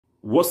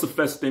What's the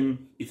first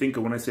thing you think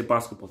of when I say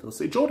basketball? They'll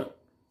say Jordan.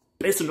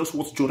 Based on just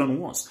what Jordan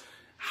was,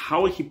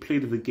 how he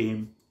played the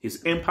game,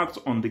 his impact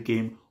on the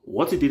game,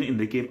 what he did in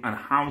the game, and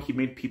how he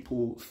made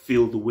people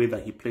feel the way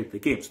that he played the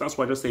game. So that's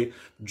why I just say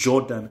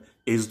Jordan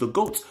is the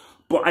GOAT.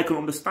 But I can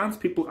understand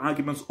people's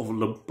arguments of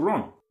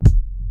LeBron.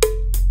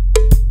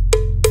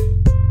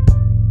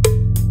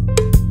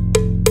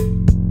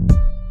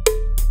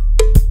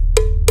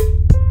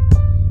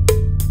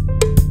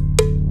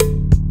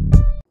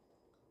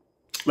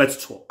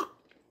 Let's talk.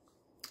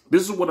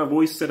 This is what I've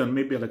always said, and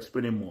maybe I'll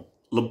explain it more.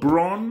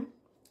 LeBron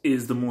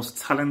is the most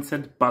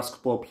talented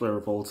basketball player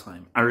of all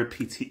time. I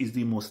repeat, he is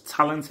the most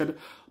talented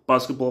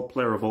basketball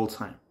player of all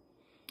time.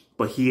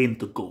 But he ain't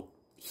the GOAT.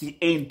 He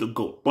ain't the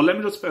GOAT. But let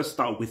me just first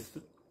start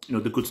with,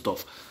 the good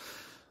stuff.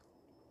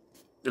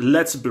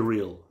 Let's be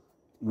real.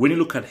 When you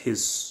look at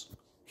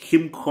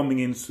him coming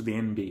into the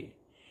NBA,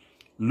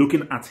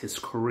 looking at his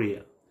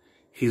career,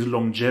 his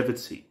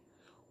longevity,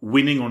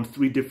 winning on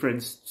 3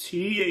 different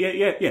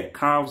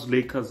Cavs,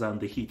 Lakers, and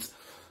the Heat.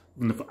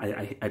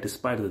 I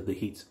despise the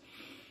Heat.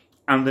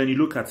 And then you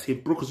look at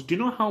him, because do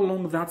you know how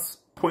long that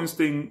points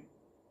thing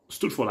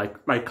stood for?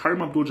 Like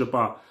Kareem Abdul,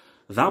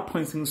 that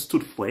points thing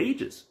stood for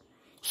ages.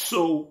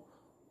 So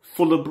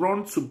for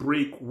LeBron to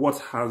break what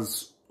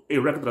has a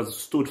record that has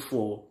stood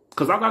for,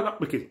 because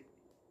okay,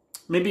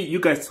 maybe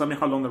you guys tell me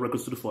how long the record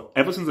stood for.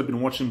 Ever since I've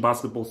been watching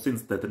basketball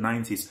since the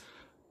 90s,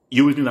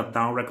 you always knew that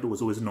record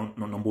was always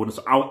number one.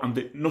 So and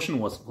the notion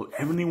was, will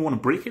anyone want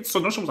to break it? So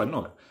the notion was like,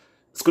 no,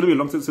 it's going to be a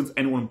long time since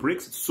anyone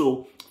breaks it.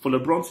 So for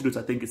LeBron to do it,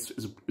 I think it's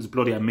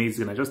bloody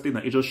amazing. I just think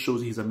that it just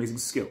shows his amazing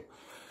skill.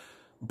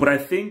 But I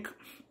think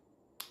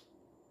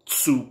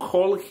to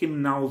call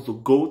him now the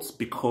GOAT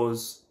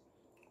because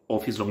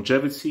of his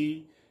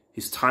longevity,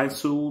 his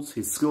titles,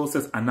 his skill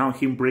sets, and now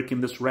him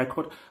breaking this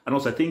record. And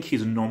also I think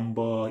he's is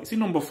he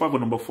number 5 or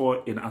number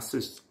 4 in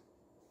assists?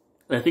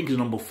 I think he's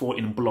number 4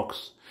 in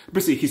blocks.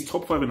 Basically, he's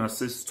top 5 in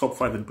assists, top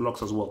 5 in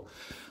blocks as well.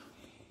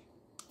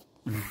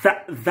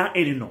 That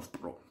ain't enough,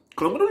 bro.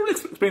 Because I'm going to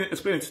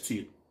explain it to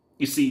you.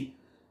 You see,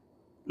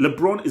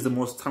 LeBron is the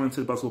most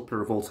talented basketball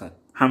player of all time,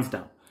 hands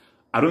down.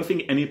 I don't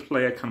think any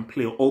player can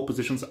play all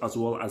positions as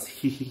well as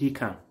he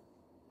can.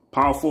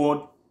 Power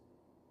forward,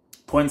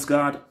 points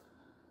guard,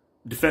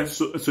 defense.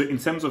 So in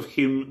terms of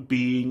him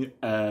being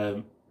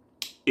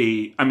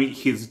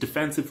his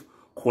defensive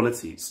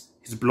qualities,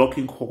 his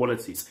blocking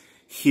qualities,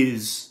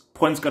 his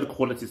points guard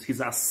qualities,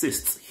 his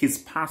assists, his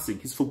passing,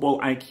 his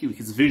football IQ,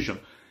 his vision,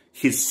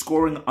 his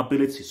scoring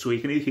ability. So he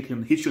can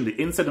hit you on the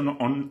inside and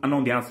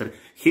on the outside.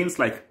 Hints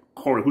like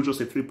Corey, who just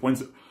said 3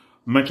 points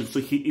mentioned. So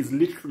he is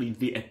literally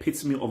the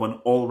epitome of an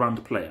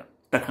all-round player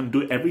that can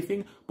do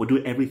everything, but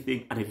do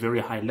everything at a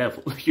very high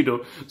level,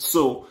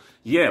 So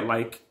yeah,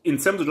 like in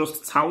terms of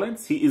just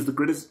talent, he is the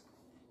greatest.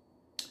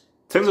 In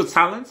terms of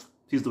talent,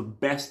 he's the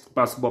best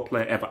basketball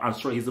player ever. I'm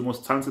sure he's the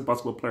most talented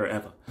basketball player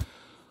ever.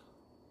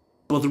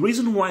 But the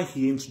reason why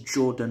he ain't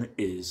Jordan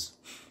is,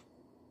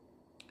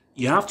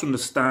 you have to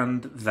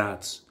understand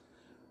that,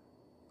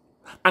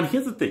 and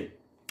here's the thing,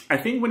 I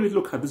think when we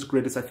look at this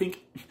greatest, I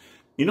think,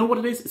 you know what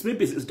it is?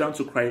 It's down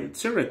to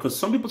criteria, because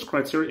some people's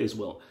criteria is,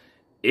 well,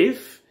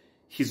 if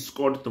he's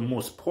scored the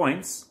most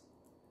points,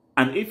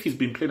 and if he's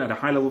been playing at a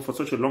high level for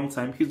such a long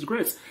time, he's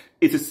great.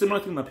 It's a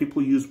similar thing that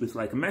people use with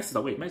like Messi.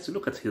 That way, Messi,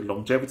 look at his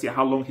longevity,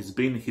 how long he's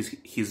been,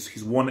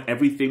 he's won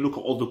everything, look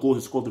at all the goals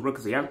he scored, the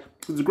records he had,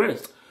 he's the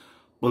greatest.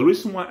 But the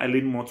reason why I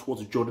lean more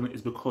towards Jordan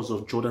is because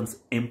of Jordan's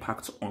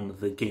impact on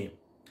the game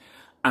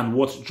and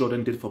what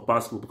Jordan did for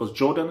basketball, because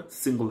Jordan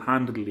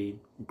single-handedly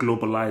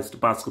globalized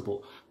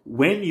basketball.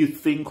 When you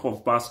think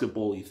of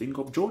basketball, you think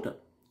of Jordan.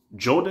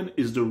 Jordan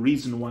is the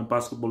reason why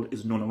basketball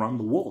is known around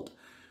the world.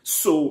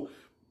 So,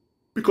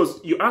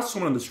 because you ask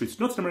someone on the streets,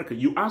 not in America,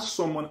 you ask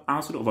someone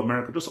outside of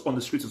America, just on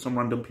the streets in some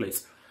random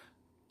place,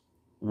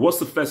 what's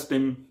the first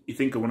thing you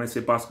think of when I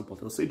say basketball?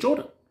 They'll say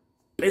Jordan.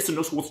 Based on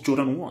just what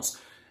Jordan was,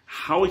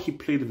 how he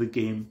played the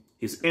game,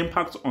 his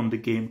impact on the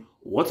game,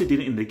 what he did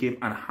in the game,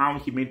 and how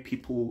he made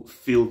people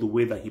feel the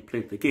way that he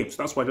played the game.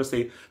 So that's why I just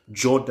say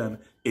Jordan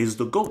is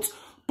the GOAT.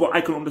 But I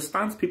can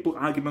understand people's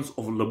arguments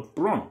of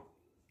LeBron.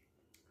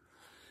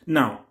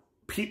 Now,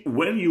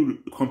 when you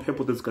compare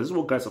with this guy, this is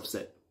what guys have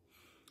said.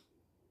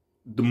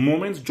 The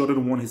moment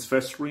Jordan won his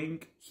first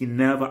ring, he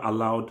never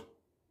allowed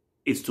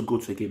it to go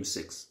to a game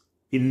 6.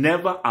 He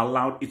never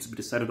allowed it to be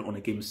decided on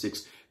a game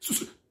 6.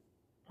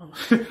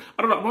 I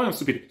don't know, I'm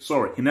stupid.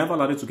 Sorry. He never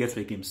allowed it to get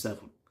to a game 7.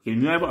 He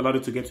never allowed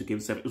it to get to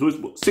game 7. It was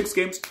always 6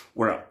 games,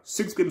 we're out.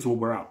 6 games,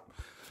 we're out.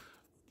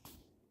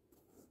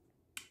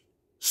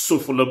 So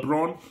for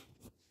LeBron,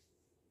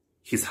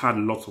 he's had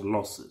lots of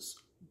losses.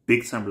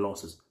 Big time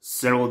losses.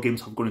 Several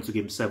games have gone into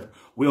game 7.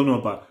 We all know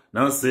about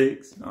not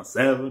 6, not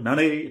 7, not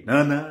 8,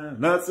 not 9,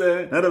 not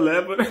 10, not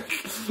 11.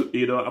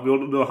 We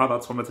all know how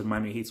that tournament in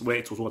Miami Heat, where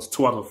it was, what,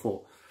 2 out of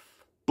 4.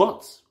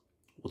 But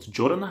what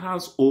LeBron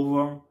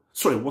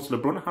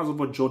has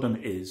over Jordan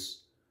is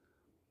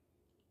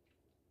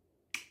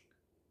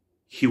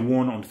he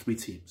won on 3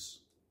 teams.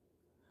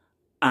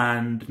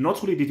 And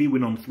not only did he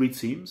win on 3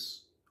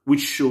 teams,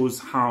 which shows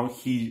how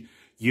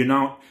You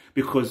now,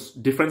 because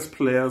different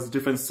players,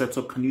 different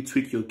setup, can you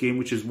tweak your game,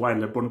 which is why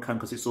Lebron can,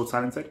 because he's so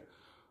talented.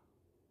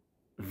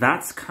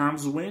 That's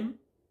Cavs win.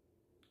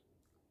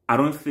 I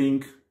don't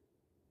think,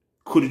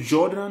 could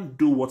Jordan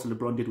do what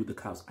LeBron did with the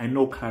Cavs? I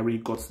know Kyrie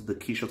got the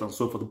key shot and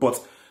so forth,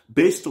 but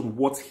based on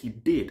what he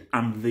did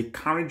and the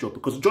carry job,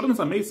 because Jordan is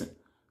amazing.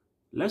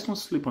 Let's not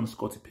sleep on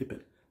Scottie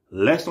Pippen.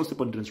 Let's not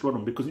sleep on Dennis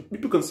Rodman, because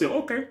people can say,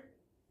 okay,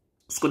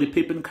 Scottie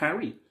Pippen,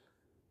 Kyrie.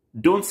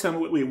 Don't tell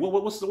me, wait,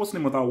 what's the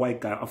name of that white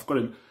guy? I've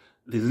forgotten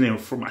his name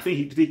from, I think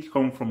he did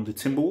come from the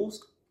Timberwolves.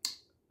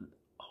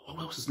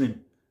 What was his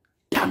name?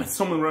 Damn it,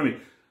 someone around me.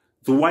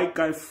 The white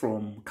guy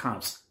from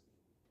Cavs.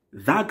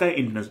 That guy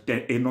is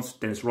not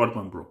Dennis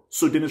Rodman, bro.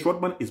 So Dennis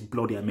Rodman is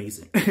bloody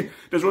amazing.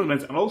 Dennis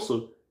Rodman, and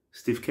also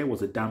Steve Kerr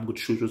was a damn good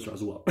shooter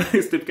as well.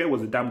 Steve Kerr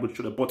was a damn good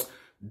shooter, but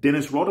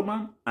Dennis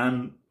Rodman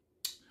and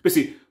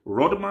basically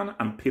Rodman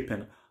and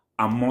Pippen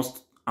are much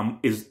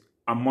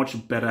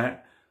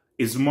better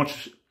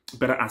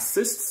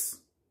assistants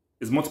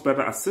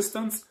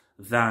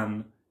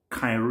than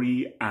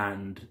Kyrie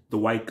and the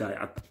white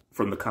guy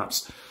from the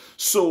Cavs.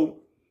 So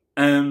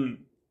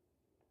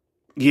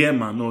yeah,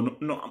 man,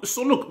 no.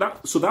 So look,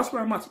 that's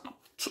where I'm at,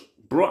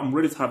 bro. I'm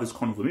ready to have this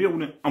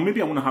conversation.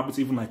 Maybe I want to have it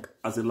even like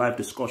as a live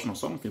discussion or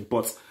something.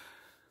 But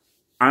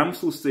I'm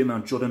still saying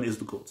that Jordan is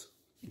the GOAT.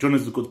 Jordan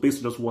is the GOAT based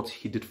on just what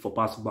he did for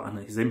basketball and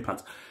his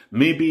impact.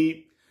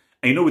 Maybe,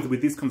 and you know,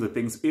 with these kinds of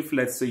things, if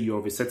let's say you're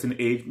of a certain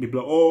age, maybe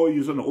like, oh,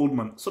 you're an old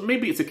man. So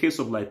maybe it's a case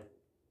of like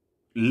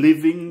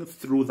living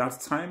through that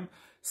time,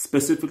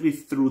 specifically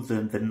through the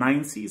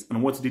 90s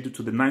and what he did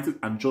to the 90s,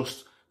 and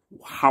just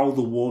how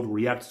the world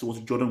reacts to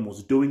what Jordan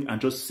was doing, and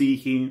just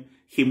seeing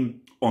him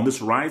on this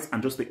rise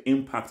and just the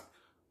impact.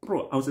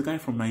 Bro, I was a guy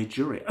from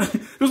Nigeria.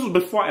 This was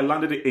before I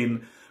landed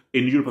in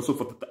Europe and so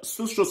forth.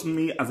 So it's just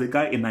me as a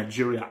guy in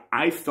Nigeria.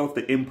 I felt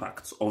the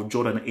impact of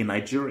Jordan in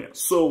Nigeria.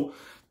 So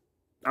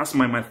that's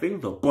my thing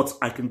though. But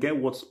I can get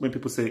when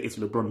people say it's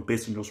LeBron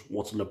based on just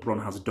what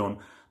LeBron has done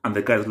and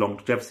the guy's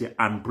longevity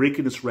and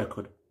breaking this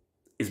record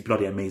is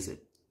bloody amazing.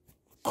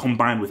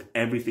 Combined with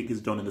everything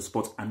he's done in the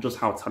sport and just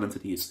how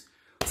talented he is.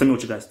 Tell me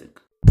what you guys think.